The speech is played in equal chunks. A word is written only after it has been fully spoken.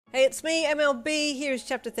Hey, it's me, MLB. Here is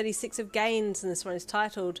chapter 36 of Gains, and this one is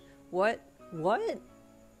titled, What?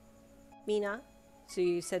 Mina,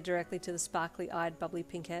 Tsuyu said directly to the sparkly-eyed, bubbly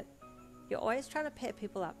pinkette. You're always trying to pet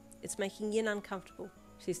people up. It's making Yin uncomfortable,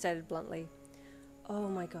 she stated bluntly. Oh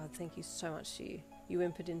my god, thank you so much, Tsuyu, you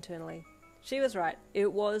whimpered internally. She was right.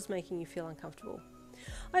 It was making you feel uncomfortable.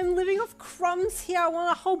 I'm living off crumbs here. I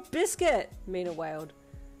want a whole biscuit, Mina wailed.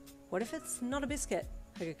 What if it's not a biscuit?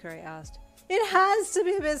 Hagakure asked. It has to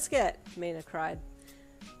be a biscuit, Mina cried.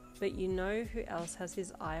 But you know who else has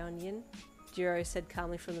his eye on Yin? Jirou said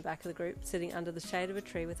calmly from the back of the group, sitting under the shade of a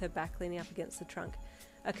tree with her back leaning up against the trunk.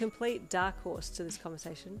 A complete dark horse to this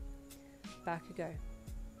conversation. Bakugou.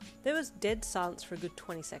 There was dead silence for a good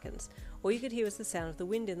 20 seconds. All you could hear was the sound of the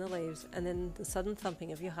wind in the leaves, and then the sudden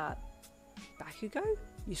thumping of your heart. Bakugou?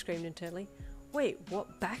 You screamed internally. Wait,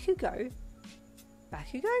 what? Bakugou?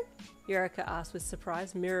 Bakugou? Yorika asked with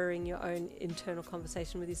surprise, mirroring your own internal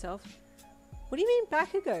conversation with yourself. What do you mean,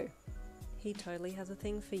 Bakugou? He totally has a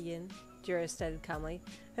thing for Yin, Jirou stated calmly,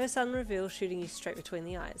 her sudden reveal shooting you straight between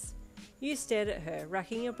the eyes. You stared at her,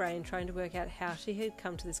 racking your brain trying to work out how she had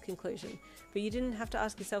come to this conclusion, but you didn't have to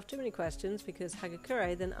ask yourself too many questions because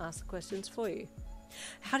Hagakure then asked the questions for you.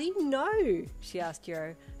 How do you know? She asked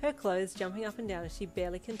Jirou, her clothes jumping up and down as she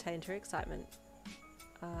barely contained her excitement.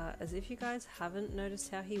 As if you guys haven't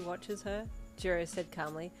noticed how he watches her, Jirou said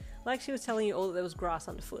calmly, like she was telling you all that there was grass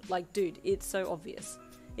underfoot. Like, dude, it's so obvious.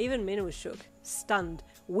 Even Mina was shook, stunned.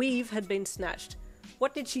 Weave had been snatched.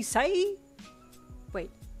 What did she say?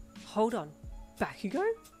 Wait, hold on. Bakugou?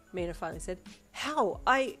 Mina finally said. How?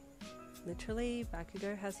 Literally,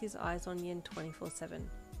 Bakugou has his eyes on Yin 24/7.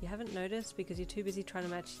 You haven't noticed because you're too busy trying to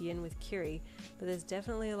match Yin with Kiri, but there's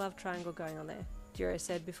definitely a love triangle going on there, Jirou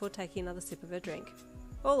said before taking another sip of her drink.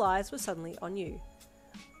 All eyes were suddenly on you.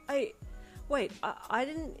 I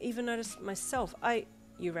didn't even notice myself.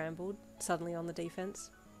 You rambled, suddenly on the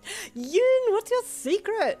defense. Yin, what's your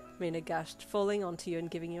secret? Mina gushed, falling onto you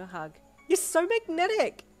and giving you a hug. You're so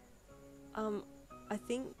magnetic! I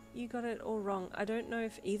think you got it all wrong. I don't know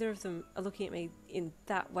if either of them are looking at me in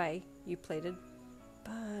that way, you pleaded.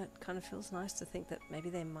 But kind of feels nice to think that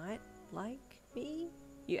maybe they might like me,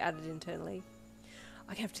 you added internally.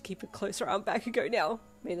 I have to keep a closer arm Bakugou now,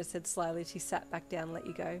 Mina said slyly as she sat back down and let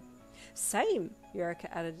you go. Same, Yorika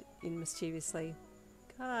added in mischievously.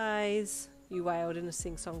 Guys, you wailed in a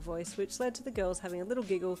sing-song voice, which led to the girls having a little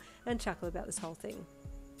giggle and chuckle about this whole thing.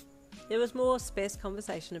 There was more sparse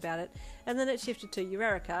conversation about it, and then it shifted to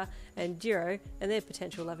Yorika and Jirou and their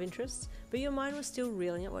potential love interests, but your mind was still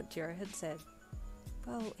reeling at what Jirou had said.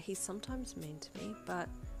 Well, he's sometimes mean to me, but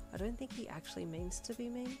I don't think he actually means to be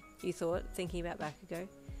mean, you thought, thinking about Bakugou.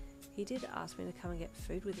 He did ask me to come and get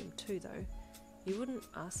food with him too, though. You wouldn't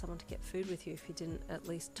ask someone to get food with you if you didn't at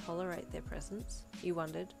least tolerate their presence, you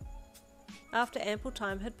wondered. After ample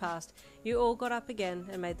time had passed, you all got up again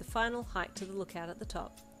and made the final hike to the lookout at the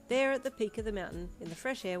top. There at the peak of the mountain, in the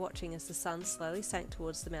fresh air watching as the sun slowly sank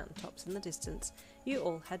towards the mountaintops in the distance, you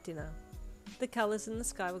all had dinner. The colours in the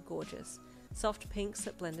sky were gorgeous, soft pinks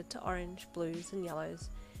that blended to orange, blues and yellows.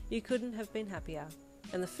 You couldn't have been happier,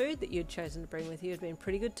 and the food that you'd chosen to bring with you had been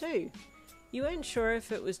pretty good too. You weren't sure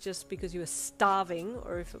if it was just because you were starving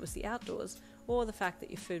or if it was the outdoors, or the fact that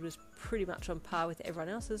your food was pretty much on par with everyone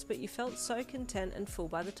else's, but you felt so content and full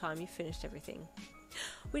by the time you finished everything.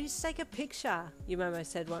 We need to take a picture, Yumomo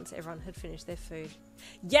said once everyone had finished their food.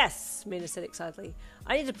 Yes, Mina said excitedly.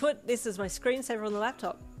 I need to put this as my screensaver on the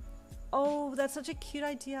laptop. Oh, that's such a cute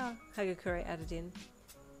idea, Hagakure added in.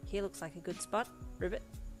 Here looks like a good spot, Ribbit,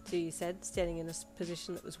 Tsuyu said, standing in a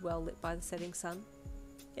position that was well lit by the setting sun.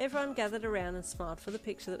 Everyone gathered around and smiled for the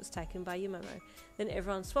picture that was taken by Yumomo. Then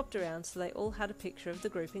everyone swapped around so they all had a picture of the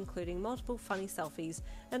group, including multiple funny selfies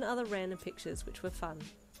and other random pictures which were fun.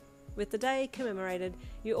 With the day commemorated,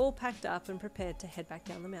 you all packed up and prepared to head back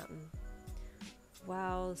down the mountain.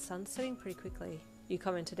 Wow, the sun's setting pretty quickly, you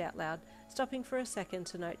commented out loud, stopping for a second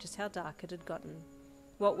to note just how dark it had gotten.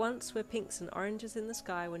 What once were pinks and oranges in the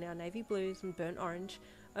sky were now navy blues and burnt orange,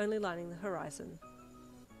 only lining the horizon.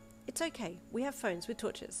 It's okay, we have phones with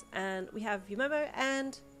torches, and we have Yumomo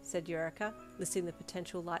and, said Yorika, listing the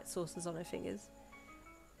potential light sources on her fingers.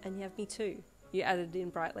 And you have me too, you added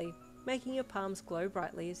in brightly, making your palms glow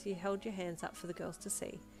brightly as you held your hands up for the girls to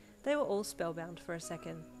see. They were all spellbound for a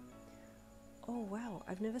second. Oh wow,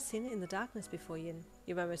 I've never seen it in the darkness before, Yin,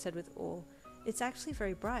 Yumomo said with awe. It's actually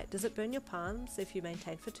very bright. Does it burn your palms if you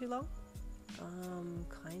maintain for too long?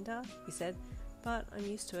 Kinda, he said, but I'm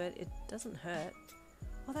used to it. It doesn't hurt.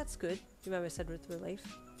 Oh, that's good, Yumomo said with relief.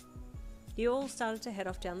 You all started to head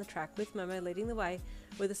off down the track, with Momo leading the way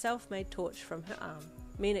with a self-made torch from her arm.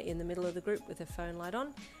 Mina in the middle of the group with her phone light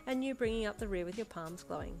on, and you bringing up the rear with your palms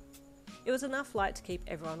glowing. It was enough light to keep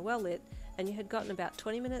everyone well lit, and you had gotten about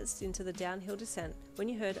 20 minutes into the downhill descent when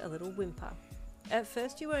you heard a little whimper. At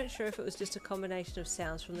first you weren't sure if it was just a combination of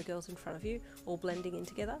sounds from the girls in front of you, all blending in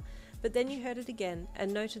together, but then you heard it again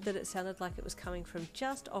and noted that it sounded like it was coming from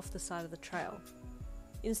just off the side of the trail.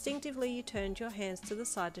 Instinctively you turned your hands to the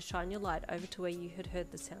side to shine your light over to where you had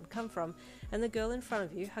heard the sound come from, and the girl in front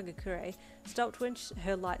of you, Hagakure, stopped when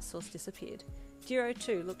her light source disappeared. Jirou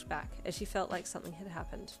too looked back as she felt like something had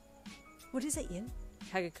happened. "What is it, Yin?"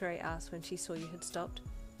 Hagakure asked when she saw you had stopped.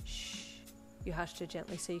 "Shh." You hushed her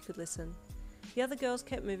gently so you could listen. The other girls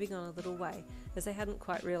kept moving on a little way, as they hadn't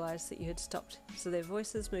quite realised that you had stopped, so their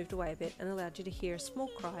voices moved away a bit and allowed you to hear a small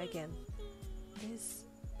cry again. "There's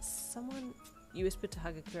someone," you whispered to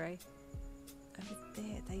Hagakure. "Over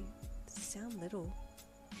there, they sound little."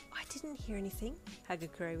 "I didn't hear anything,"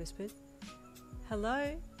 Hagakure whispered.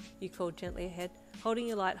 "Hello?" you called gently ahead, holding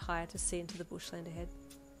your light higher to see into the bushland ahead.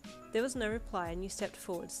 There was no reply and you stepped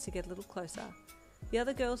forwards to get a little closer. The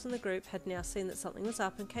other girls in the group had now seen that something was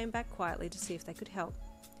up and came back quietly to see if they could help.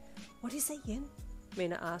 "What is it, Yin?"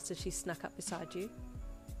 Mina asked as she snuck up beside you.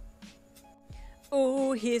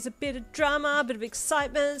 "Oh, here's a bit of drama, a bit of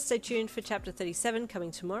excitement. Stay tuned for chapter 37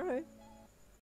 coming tomorrow."